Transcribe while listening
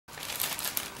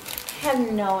have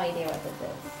no idea what this is.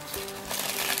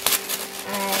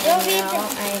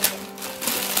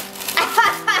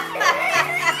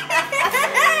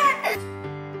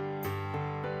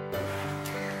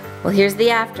 Well, here's the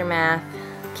aftermath.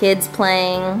 Kids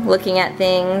playing, looking at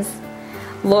things.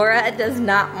 Laura does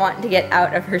not want to get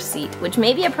out of her seat, which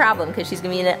may be a problem because she's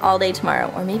going to be in it all day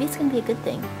tomorrow. Or maybe it's going to be a good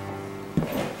thing.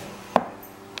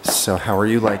 So how are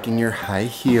you liking your high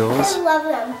heels? I love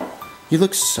them. You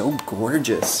look so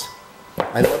gorgeous.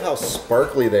 I love how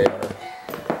sparkly they are.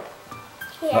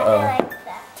 Yeah, I like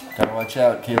that too. Gotta watch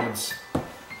out, Caleb's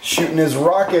shooting his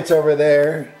rockets over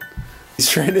there. He's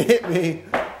trying to hit me.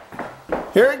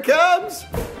 Here it comes!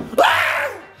 Ah!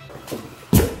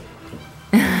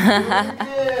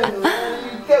 Again,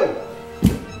 ready, go!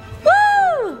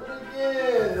 Woo!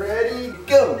 Again, ready,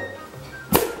 go!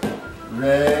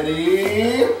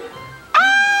 Ready?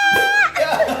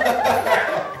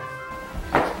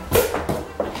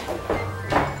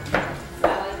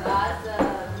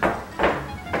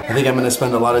 I think I'm going to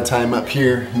spend a lot of time up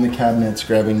here in the cabinets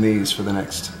grabbing these for the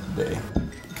next day.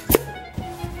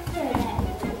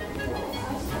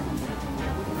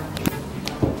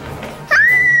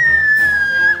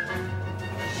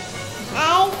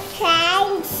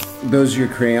 Those are your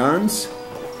crayons?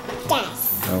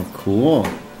 Yes. Oh, cool.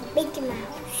 Mickey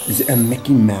Mouse. Is it a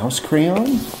Mickey Mouse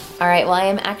crayon? Alright, well I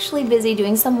am actually busy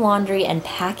doing some laundry and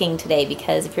packing today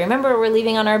because if you remember, we're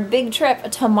leaving on our big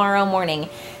trip tomorrow morning.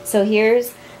 So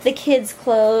here's the kids'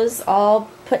 clothes all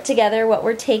put together, what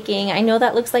we're taking. I know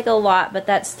that looks like a lot, but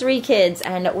that's 3 kids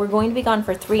and we're going to be gone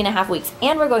for 3.5 weeks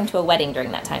and we're going to a wedding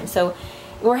during that time. So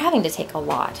we're having to take a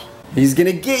lot. He's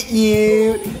gonna get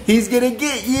you! He's gonna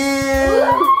get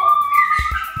you!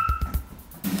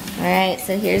 Alright,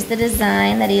 so here's the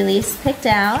design that Elise picked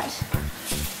out.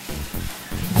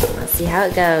 Let's see how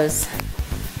it goes.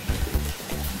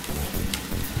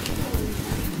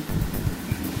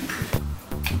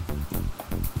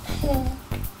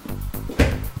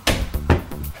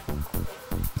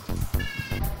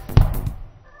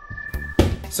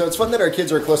 So it's fun that our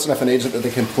kids are close enough in age that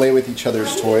they can play with each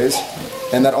other's toys,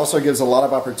 and that also gives a lot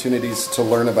of opportunities to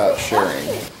learn about sharing.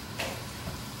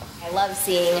 I love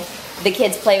seeing the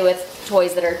kids play with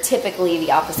toys that are typically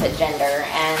the opposite gender,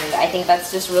 and I think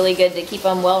that's just really good to keep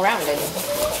them well-rounded.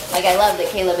 Like I love that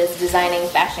Caleb is designing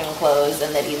fashion clothes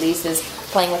and that Elise is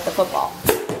playing with the football.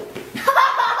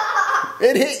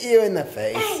 It hit you in the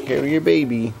face. Here, your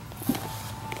baby.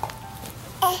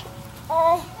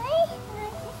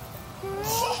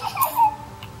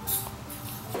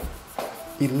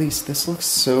 Elise, this looks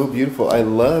so beautiful. I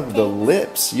love the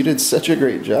lips. You did such a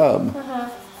great job.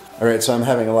 Alright, so I'm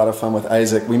having a lot of fun with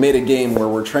Isaac. We made a game where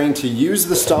we're trying to use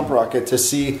the stomp rocket to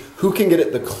see who can get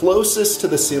it the closest to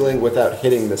the ceiling without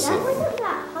hitting the ceiling. That wasn't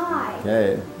that high.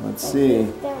 Okay, let's see.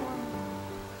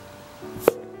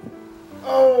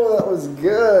 Oh, that was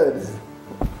good.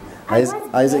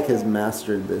 Isaac has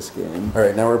mastered this game.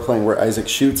 Alright, now we're playing where Isaac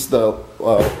shoots the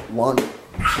lawn.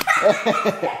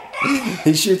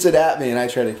 He shoots it at me and I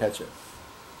try to catch it.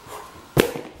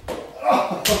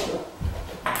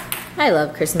 I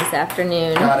love Christmas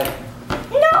afternoon. Got it.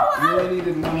 No! You really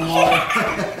needed one more.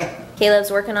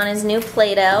 Caleb's working on his new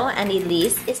Play-Doh and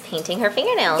Elise is painting her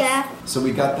fingernails. Yeah. So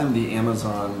we got them the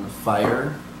Amazon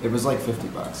Fire. It was like 50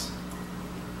 bucks.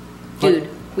 Dude,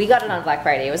 we got it on Black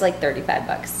Friday. It was like 35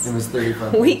 bucks. It was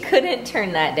 35 We bucks. couldn't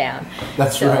turn that down.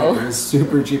 That's So- right. It was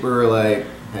super cheap. We were like,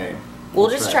 hey. We'll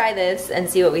just try this and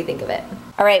see what we think of it.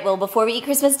 All right, well, before we eat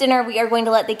Christmas dinner, we are going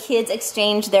to let the kids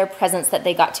exchange their presents that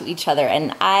they got to each other.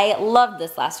 And I loved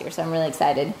this last year, so I'm really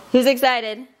excited. Who's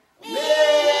excited? Yay!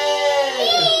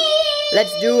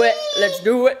 Let's do it. Let's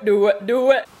do it, do it,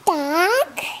 do it.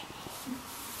 Duck.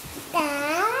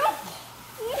 Duck.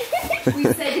 We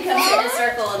said to come in a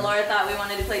circle, and Laura thought we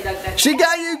wanted to play Duck, Duck. She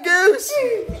got you, Goose!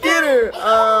 Get her!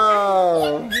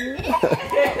 Oh!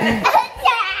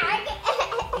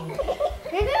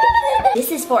 This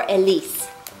is for Elise.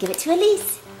 Give it to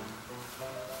Elise.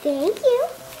 Thank you.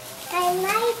 I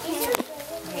like it.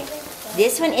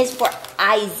 This one is for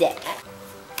Isaac.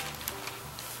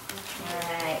 All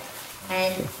right.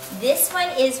 And this one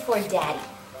is for Daddy.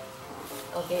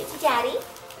 Oh, give it to Daddy.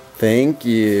 Thank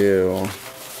you.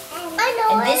 I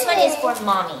know. And this one is for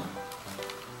Mommy.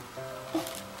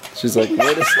 She's like,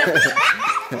 wait a second.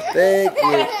 Thank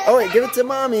you. Oh, wait, give it to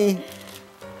Mommy.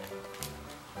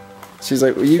 She's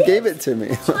like, well, you gave it to me.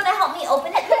 You want to help me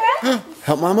open it, Laura?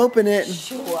 Help Mom open it.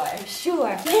 Sure, sure.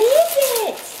 What is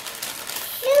it?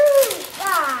 Shoes.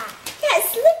 Yeah,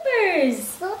 slippers.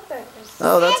 Slippers.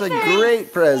 Oh, that's a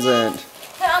great present.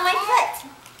 Put on my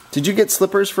foot. Did you get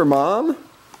slippers for Mom?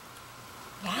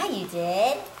 Yeah, you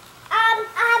did. I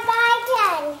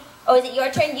Oh, is it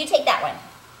your turn? You take that one.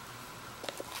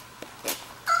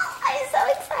 Oh, I'm so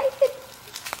excited.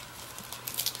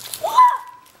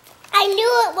 I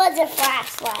knew it was a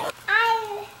flashlight.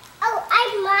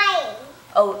 I'm mine.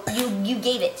 Oh, you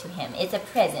gave it to him. It's a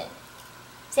present.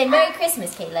 Say Merry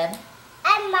Christmas, Caleb.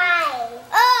 I'm mine.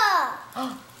 Oh,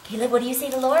 Oh, Caleb, what do you say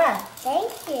to Laura?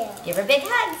 thank you. Give her big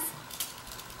hugs.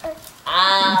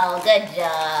 Oh, good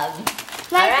job.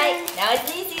 My All right, now it's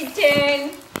Lucy's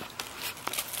turn.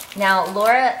 Now,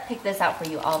 Laura picked this out for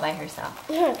you all by herself.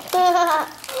 Necklaces.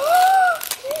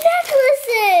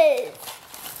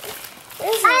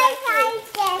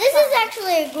 This is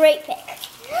actually a great pick.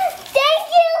 Thank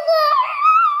you, Laura.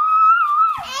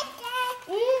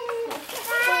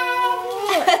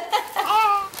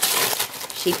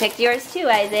 She picked yours too,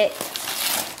 Isaac.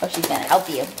 Oh, she's gonna help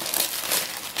you.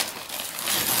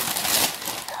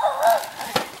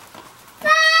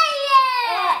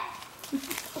 Fire!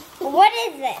 What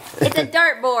is this? It's a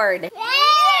dartboard.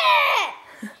 Yeah!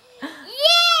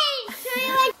 Yay!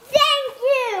 Thank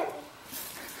you!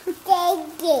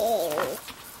 Thank you.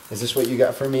 Is this what you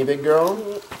got for me, big girl?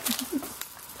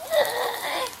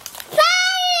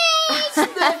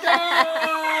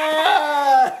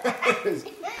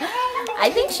 I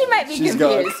think she might be She's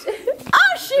confused.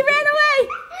 Oh, she ran away!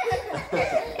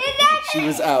 She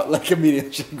was out like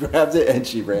immediately. She grabbed it and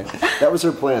she ran. That was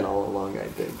her plan all along, I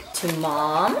think. To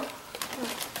Mom.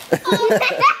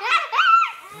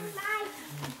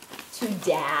 To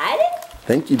Dad.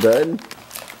 Thank you, bud. Do you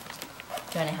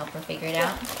want to help her figure it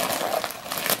out?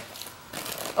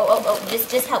 Oh,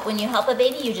 just help. When you help a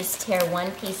baby, you just tear one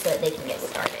piece so that they can get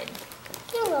started.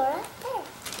 Here, Laura. There.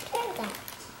 There that.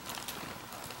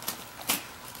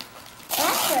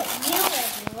 That's what you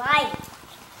would like.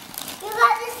 You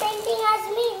got the same thing as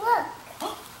me. Look.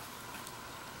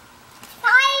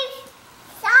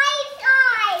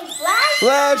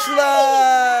 Flashlight!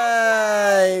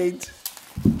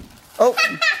 Oh,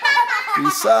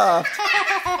 he's soft.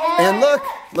 And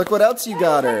look what else you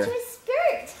got her. Do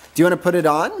you want to put it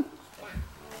on?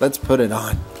 Let's put it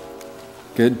on.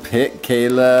 Good pick,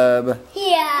 Caleb.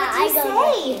 Yeah, I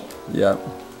go. Yep.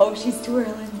 Oh, she's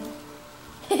twirling.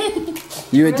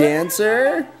 You a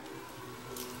dancer?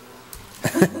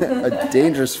 A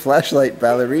dangerous flashlight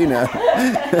ballerina.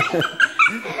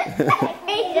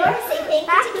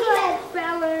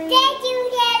 Thank you,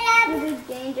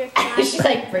 Caleb. She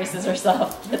like braces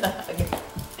herself with a hug.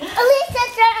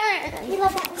 Alyssa's turn.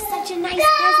 Caleb, that was such a nice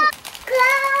present.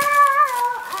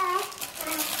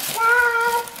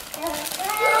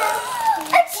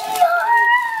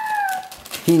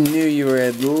 He knew you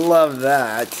would love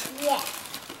that. Yeah.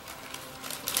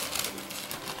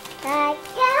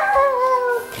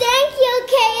 Thank you,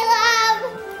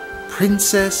 Caleb.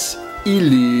 Princess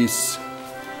Elise.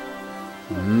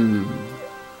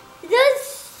 Those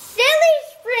silly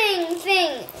spring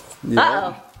things.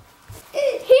 Uh-oh.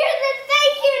 Here's the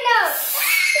thank you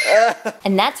note.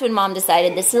 And that's when Mom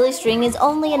decided the silly string is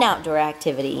only an outdoor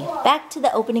activity. Back to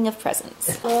the opening of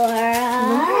presents. Laura,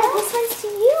 this one's to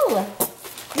you.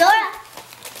 Laura,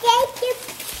 thank you.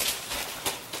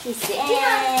 You sit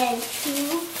And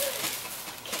to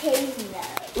Caleb.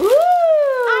 Woo!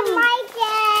 On my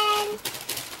turn.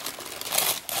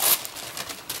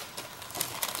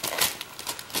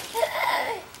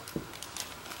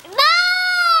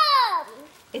 Mom!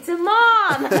 It's a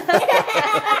mom.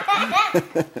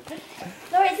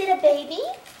 Laura, is it a baby?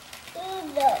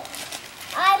 No.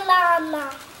 I'm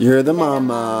Mama. You're the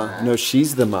mama. No,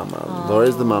 she's the mama.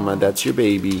 Laura's the mama. That's your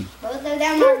baby. Both of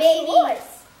them are babies.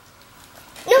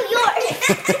 No, yours.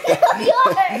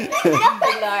 Yours.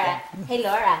 Hey, Laura. Hey,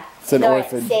 Laura. It's an Laura,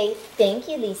 orphan. Say thank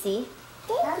you, Lacey.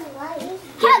 Give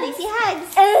Lacey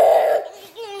hugs.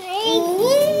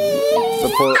 The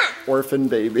poor orphan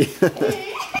baby.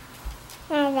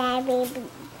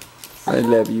 I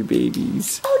love you,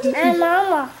 babies. I'm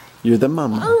Mama. You're the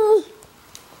mama.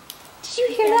 Did you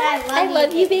hear that? I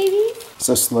love you, baby.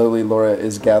 So slowly, Laura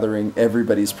is gathering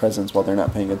everybody's presents while they're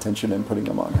not paying attention and putting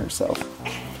them on herself.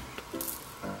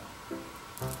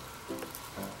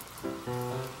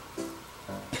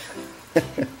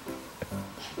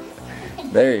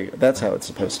 There you go. That's how it's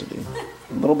supposed to be.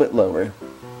 A little bit lower.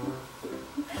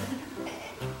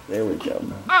 There we go.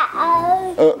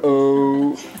 Uh-oh.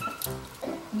 Uh-oh.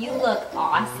 You look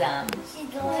awesome.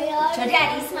 Show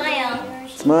Daddy, smile.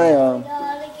 Smile.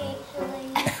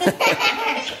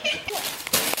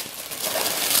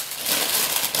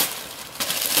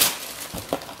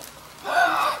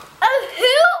 A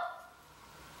hoop?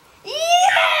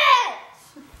 Yes!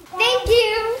 Thank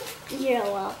you. You're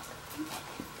welcome.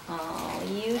 Oh,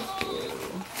 you do.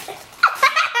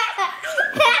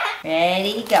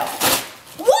 Ready, go.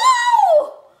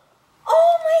 Whoa!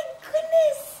 Oh my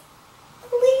goodness.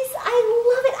 Please, I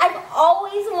love it. I've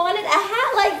always wanted a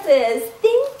hat like this.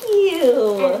 Thank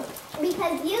you.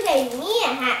 Because you gave me a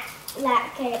hat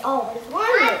that I always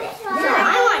wanted. So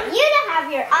I want you to have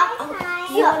your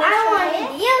So I want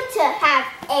you to have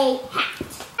a hat.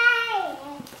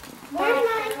 Where's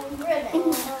my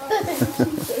ribbon?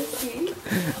 So sweet.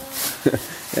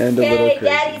 And a little Okay, crazy.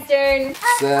 Daddy's turn.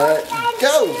 Set,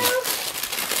 go!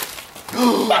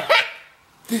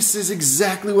 This is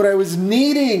exactly what I was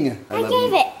needing. I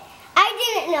gave it.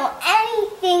 I didn't know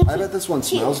anything. I bet this one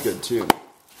smells good too.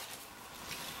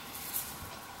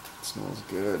 It smells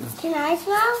good. Can I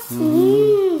smell?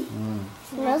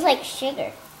 Smells like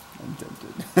sugar. I'm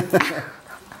tempted.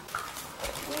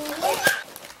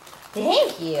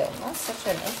 Thank you. That's such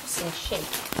an interesting shape.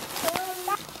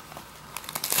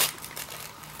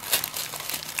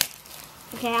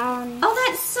 Okay, Oh,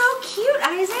 that's so cute,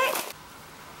 Isaac.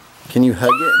 Can you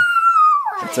hug it?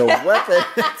 It's a weapon.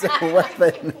 It's a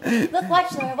weapon. Look,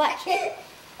 watch, Laura, watch.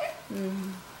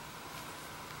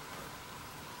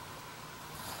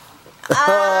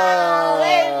 Oh,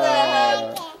 there's the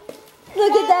hug.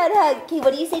 Look at that hug. Okay,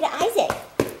 what do you say to Isaac?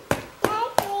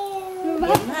 Give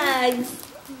him hugs.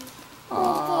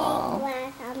 Aww.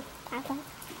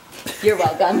 You're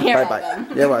welcome. You're Bye-bye.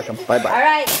 welcome. You're welcome. Bye-bye. All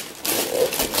right.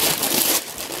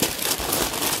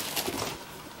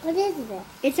 What is this?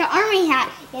 It's an army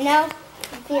hat, you know?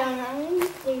 The army,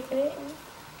 they put it in.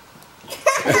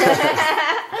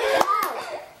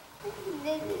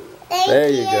 There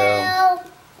you go.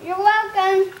 You're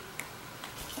welcome.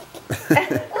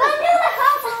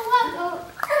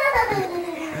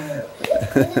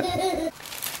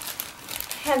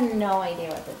 I have no idea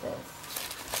what this is.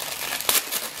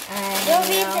 I You'll have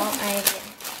read no the- idea.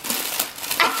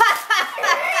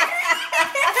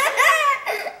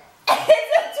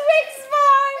 It's a Twix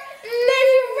bar that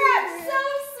you wrapped so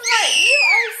smart. You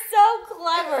are so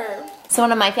clever. So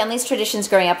one of my family's traditions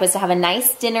growing up was to have a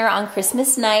nice dinner on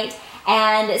Christmas night.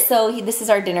 And so this is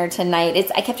our dinner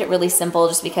tonight. I kept it really simple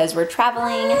just because we're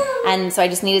traveling, and so I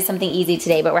just needed something easy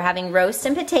today. But we're having roast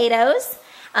and potatoes.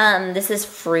 This is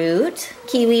fruit,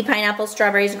 kiwi, pineapple,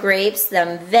 strawberries, grapes,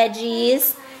 some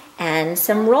veggies, and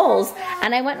some rolls.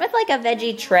 And I went with like a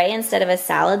veggie tray instead of a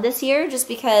salad this year just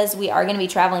because we are going to be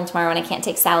traveling tomorrow and I can't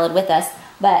take salad with us.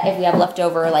 But if we have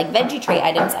leftover like veggie tray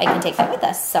items, I can take that with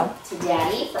us. So to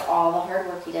Daddy for all the hard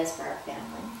work he does for our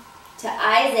family. To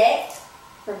Isaac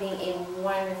for being a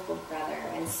wonderful brother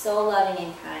and so loving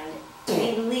and kind. To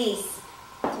Elise,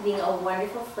 to being a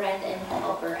wonderful friend and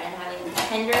helper and having the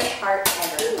tenderest heart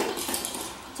ever.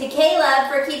 To Caleb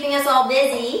for keeping us all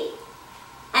busy.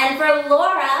 And for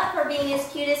Laura for being as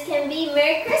cute as can be.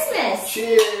 Merry Christmas!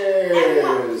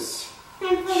 Cheers!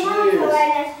 And for Mom for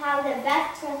letting us have the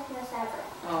best Christmas ever.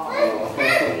 Oh,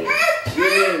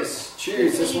 Cheers!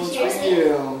 Cheers! This one's for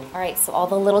you. Alright, so all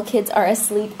the little kids are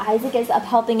asleep. Isaac is up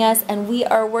helping us, and we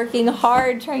are working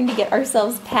hard trying to get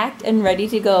ourselves packed and ready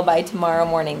to go by tomorrow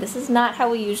morning. This is not how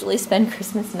we usually spend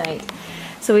Christmas night.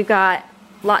 So we've got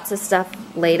lots of stuff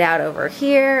laid out over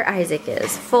here. Isaac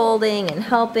is folding and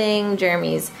helping.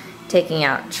 Jeremy's taking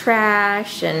out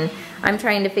trash, and I'm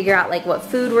trying to figure out like what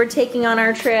food we're taking on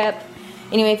our trip.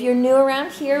 Anyway, if you're new around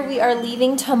here, we are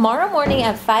leaving tomorrow morning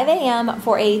at 5 a.m.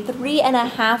 for a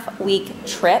 3.5-week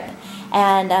trip,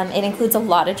 and it includes a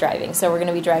lot of driving. So we're going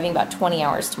to be driving about 20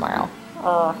 hours tomorrow.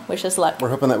 Wish us luck. We're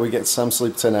hoping that we get some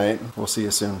sleep tonight. We'll see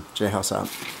you soon. J House out.